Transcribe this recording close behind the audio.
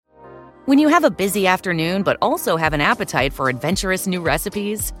When you have a busy afternoon but also have an appetite for adventurous new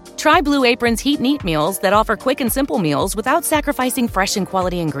recipes, try Blue Apron's Heat and Eat meals that offer quick and simple meals without sacrificing fresh and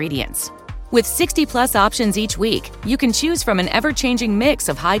quality ingredients. With 60-plus options each week, you can choose from an ever-changing mix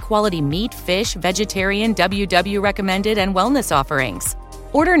of high-quality meat, fish, vegetarian, WW recommended, and wellness offerings.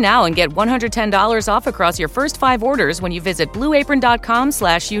 Order now and get $110 off across your first 5 orders when you visit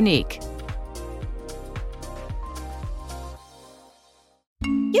blueapron.com/unique.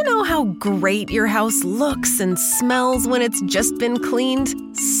 You know how great your house looks and smells when it's just been cleaned?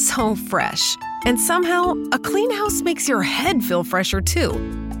 So fresh. And somehow, a clean house makes your head feel fresher too.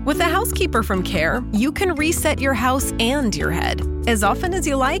 With a housekeeper from Care, you can reset your house and your head as often as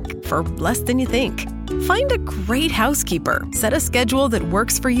you like for less than you think. Find a great housekeeper, set a schedule that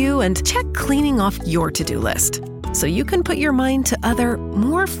works for you, and check cleaning off your to-do list so you can put your mind to other,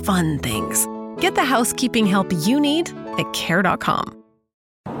 more fun things. Get the housekeeping help you need at Care.com.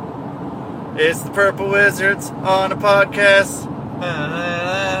 It's the Purple Wizards on a podcast.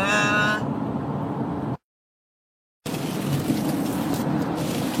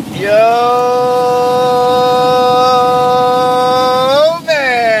 Yo,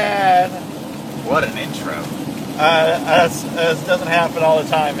 man! What an intro. That doesn't happen all the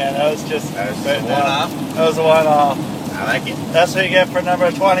time, man. That was just... That was a one-off? That was a one-off. I like it. That's what you get for number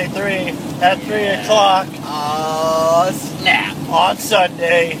 23 at 3 o'clock. Oh, snap. On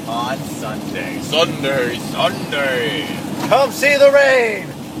Sunday. On Sunday. Sunday. Come see the rain.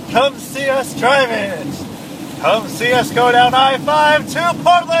 Come see us driving. Come see us go down I-5 to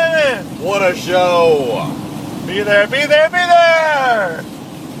Portland. What a show. Be there, be there, be there.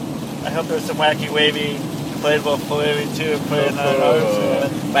 I hope there's some wacky wavy inflatable fluid too.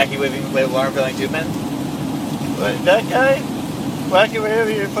 Wacky wavy inflatable arm filling tube man? What, that guy? Wacky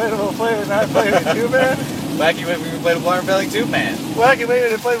wavy inflatable flavor not filling tube man? Wacky wavy inflatable arm filling tube man. Wacky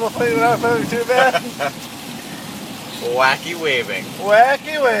wavy inflatable flavor not filling tube man? Wacky waving.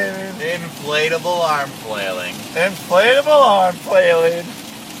 Wacky waving. Inflatable arm flailing. Inflatable arm flailing.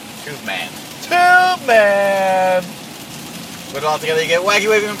 Tube man. Tube man. Put it all together, you get wacky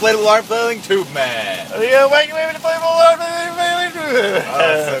waving inflatable arm flailing tube man. Yeah, wacky waving inflatable arm flailing tube man.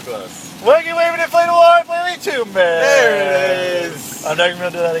 Oh, so close. Wacky waving inflatable arm flailing tube man. There it is. I'm not gonna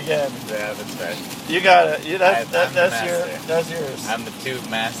do that again. Yeah, that's right. You got it. That's yours. I'm the tube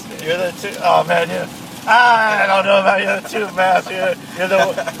master. You're the tube. Oh man, I don't know about you, the tube master. You're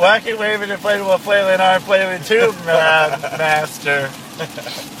the wacky waving inflatable flailing arm flailing tube master.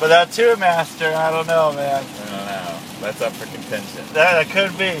 But that tube master, I don't know, man. I don't know. That's up for contention. That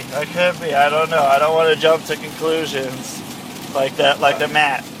could be. I don't know. I don't want to jump to conclusions like that, like the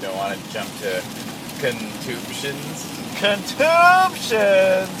mat. Don't want to jump to contusions. Contusions.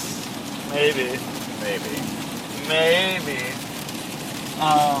 Maybe.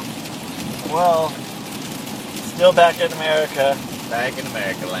 Well. Still back in America. Back in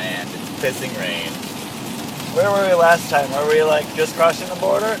America land. It's pissing rain. Where were we last time? Were we just crossing the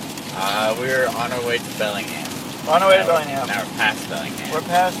border? We were on our way to Bellingham. On our way to Bellingham. Now we're past Bellingham. We're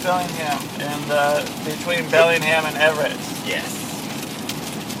past Bellingham. And between Bellingham and Everett. Yes.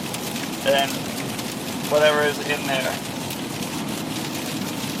 And whatever is in there.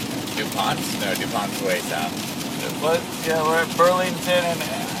 DuPont's? No, DuPont's way south. Yeah, we're at Burlington and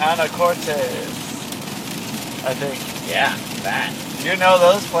Anacortes. I think. Yeah, that. You know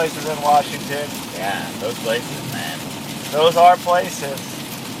those places in Washington. Yeah, those places, man. Those are places.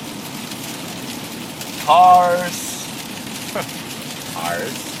 Cars.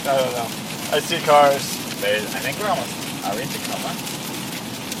 Cars? I don't know. I see cars. I think we're almost... Are we in Tacoma?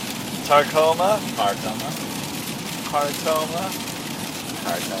 Tacoma? Cartoma?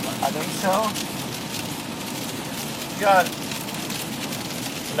 I think so. Got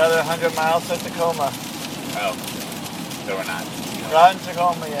another 100 miles to Tacoma. Oh, so we're not. Not in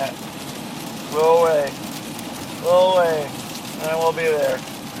Tacoma yet. Little way. And then we'll be there.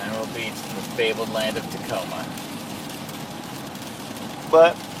 And we'll be to the fabled land of Tacoma.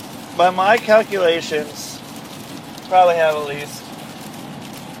 But by my calculations, probably have at least,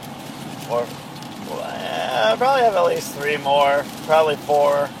 probably have at least 3 more. Probably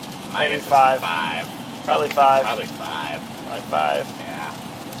 4, maybe 5. Probably 5. Probably 5. Like 5. Yeah.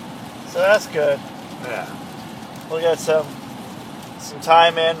 So that's good. Yeah. We'll get some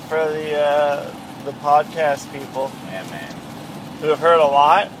time in for the podcast people. Yeah, man. Who have heard a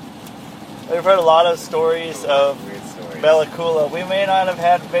lot. We've heard a lot of stories of weird stories. Bella Coola. We may not have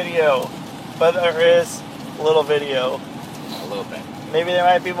had video, but there is a little video. A little bit. Maybe there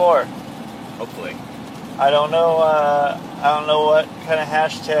might be more. Hopefully. I don't know. I don't know what kind of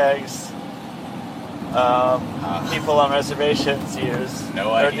hashtags people on reservations use?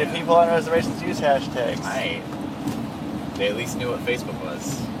 No Or idea. do people on reservations use hashtags? They at least knew what Facebook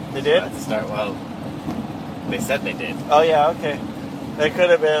was. They did? At the start, well, they said they did. Oh yeah, okay. They could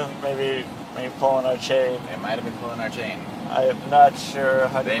have been maybe pulling our chain. They might have been pulling our chain. I'm not sure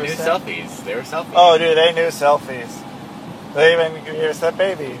 100%. They knew selfies. They were selfies. Oh, dude, they knew selfies. They even gave us that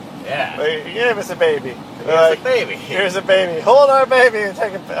baby. Yeah. They gave us a baby. Here's a baby. Here's a baby. Hold our baby and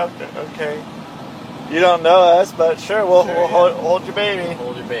take it. Okay. You don't know us, but sure, we'll hold your baby.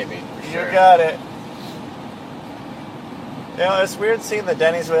 Hold your baby. For You sure. got it. You know, it's weird seeing the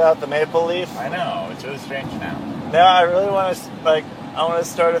Denny's without the maple leaf. I know. It's really strange now. Now I really want to I want to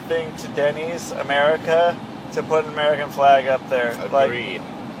start a thing to Denny's America to put an American flag up there. Agreed.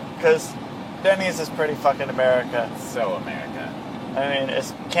 Because Denny's is pretty fucking America. So America. I mean,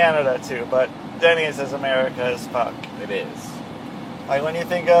 it's Canada too, but Denny's is America as fuck. It is. Like when you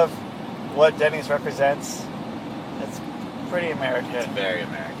think of what Denny's represents, it's pretty American. It's very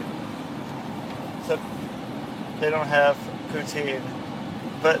American. Except they don't have poutine.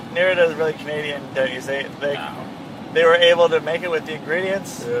 But neither does really Canadian Denny's. No. They were able to make it with the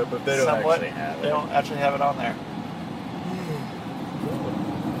ingredients. Yeah, but they don't somewhat. actually have it. They don't actually have it on there.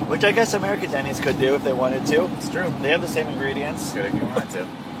 Which I guess American Denny's could do if they wanted to. It's true. They have the same ingredients. Good if you wanted to.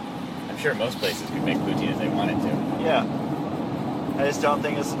 I'm sure most places could make poutine if they wanted to. Yeah. I just don't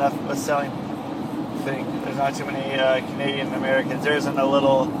think it's enough of a selling thing. There's not too many Canadian Americans. There isn't a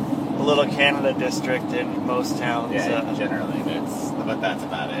little Canada district in most towns. Yeah, generally that's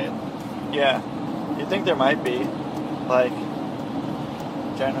about it. Yeah. You'd think there might be, like,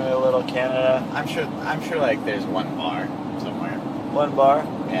 generally a little Canada. I'm sure like there's one bar somewhere. One bar?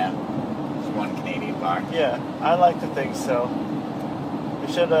 Yeah. There's one Canadian bar. Yeah, I like to think so.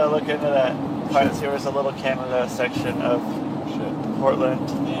 We should look into that. Try to see where's a little Canada section of Portland.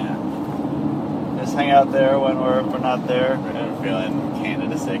 Yeah. Just hang out there when we're not there. We're feeling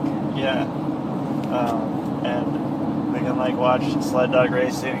Canada sick. Yeah. And we can like watch sled dog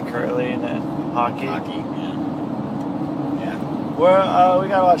racing and curling and hockey. Hockey, yeah. Yeah. We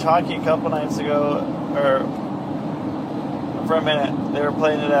gotta watch hockey a couple nights ago, or for a minute. They were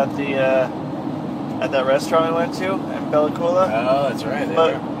playing it at that restaurant we went to in Bella Coola. Oh, that's right.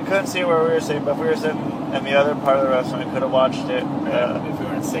 But we couldn't see where we were sitting. But if we were sitting in the other part of the restaurant, we could have watched it. If we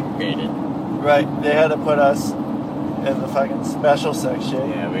weren't segregated. Right. They had to put us in the fucking special section.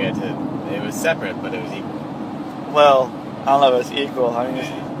 Yeah, we had to. It was separate, but it was equal. Well, I don't know if it's equal. I mean,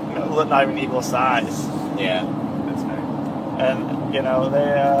 it's not even equal size. Yeah, that's fair. And you know,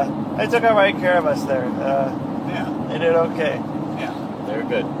 they took right care of us there. Yeah. They did okay. Yeah, they were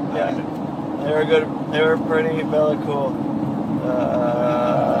good. Yeah. They were good. They were pretty Bella cool.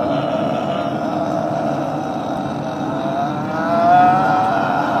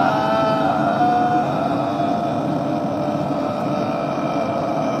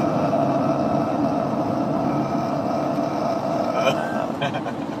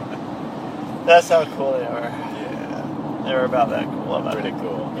 That's how cool they were. Yeah. They were about that cool. Pretty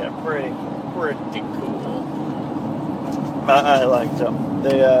cool. Yeah, pretty cool. I liked them.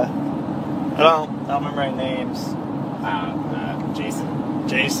 They, I don't remember any names.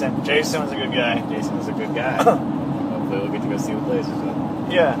 Jason. Jason was a good guy. Jason was a good guy. Hopefully we'll get to go see the Blazers with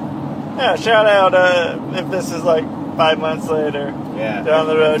him. Yeah. Yeah, shout out if this is like 5 months later. Yeah. Down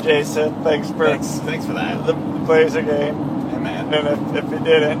the road, Jason. Thanks for that. The Blazer game. Hey, man. And if you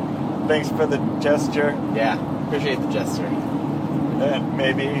didn't, thanks for the gesture. Yeah, appreciate the gesture. And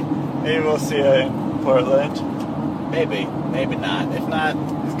maybe we'll see you in Portland. Maybe not. If not,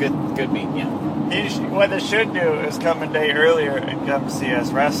 it's good meeting you. What they should do is come a day earlier and come see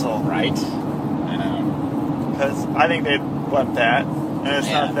us wrestle. Right? I know. Because I think they'd want that. And it's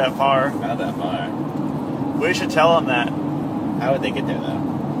not that far. Not that far. We should tell them that. How would they get there,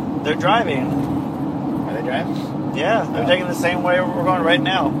 though? They're driving. Are they driving? Yeah, they're taking the same way we're going right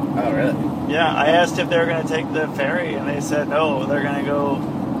now. Oh, really? Yeah, I asked if they were going to take the ferry, and they said no, they're going to go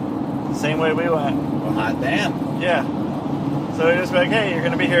the same way we went. Well, hot damn. Yeah. So we're just like, hey, you're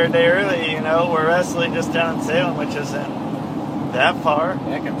going to be here a day early, you know, we're wrestling just down in Salem, which isn't that far.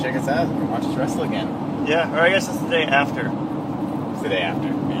 Yeah, come check us out. Come watch us wrestle again. Yeah, or I guess it's the day after. It's the day after,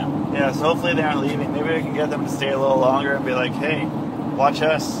 yeah. Yeah, so hopefully they aren't leaving. Maybe we can get them to stay a little longer and be like, hey, watch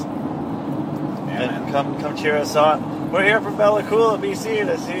us. Yeah, And man. come cheer us on. We're here from Bella Coola, BC,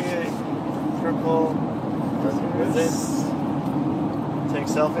 to see Triple Wizards. Take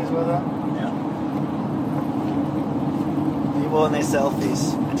selfies with them. Yeah. People and they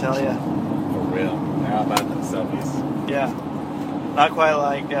selfies, I tell ya. For real. They're all about them selfies. Yeah. Not quite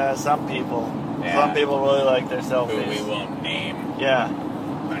like some people. Yeah. Some people really like their Who selfies. we won't name. Yeah.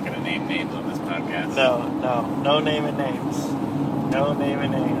 I'm not going to name name names on this podcast. No naming names. No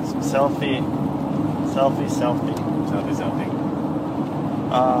naming names. Selfie. Selfie. Selfie. Selfie.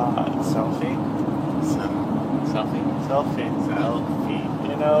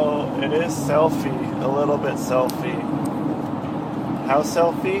 You know, it is selfie. A little bit selfie. How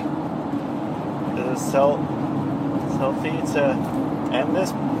selfie? Is it selfie to end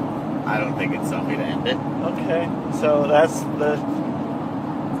this? I don't think it's selfie to end it. Okay, so that's the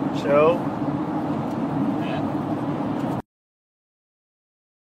show. Yeah.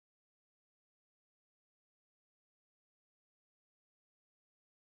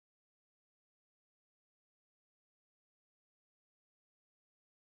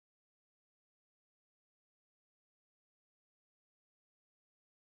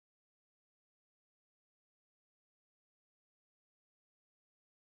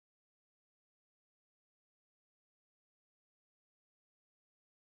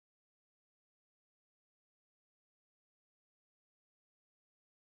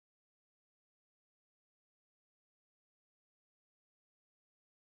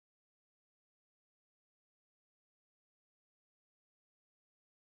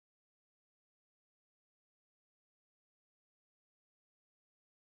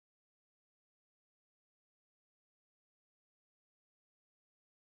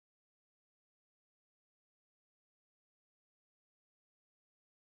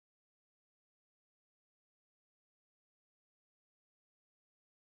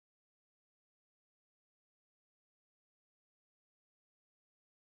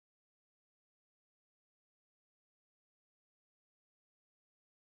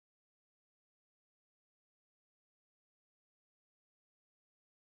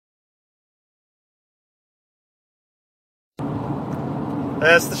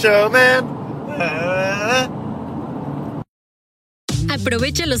 That's the show, man.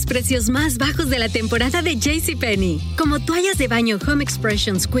 Aprovecha los precios más bajos de la temporada de JCPenney. Como toallas de baño Home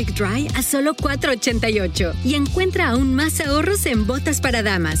Expressions Quick Dry a solo $4.88. Y encuentra aún más ahorros en botas para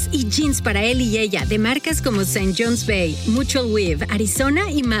damas y jeans para él y ella de marcas como St. John's Bay, Mutual Weave, Arizona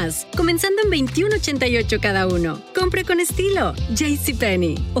y más. Comenzando en $21.88 cada uno. Compre con estilo.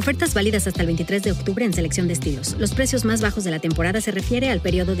 JCPenney. Ofertas válidas hasta el 23 de octubre en selección de estilos. Los precios más bajos de la temporada se refiere al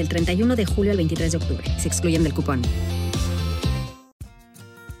periodo del 31 de julio al 23 de octubre. Se excluyen del cupón.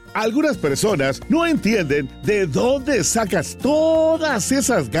 Algunas personas no entienden de dónde sacas todas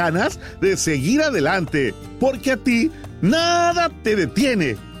esas ganas de seguir adelante, porque a ti nada te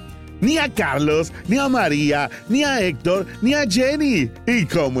detiene. Ni a Carlos, ni a María, ni a Héctor, ni a Jenny. Y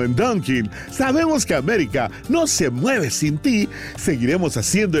como en Dunkin' sabemos que América no se mueve sin ti, seguiremos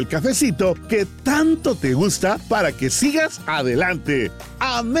haciendo el cafecito que tanto te gusta para que sigas adelante.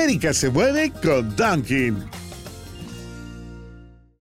 América se mueve con Dunkin'.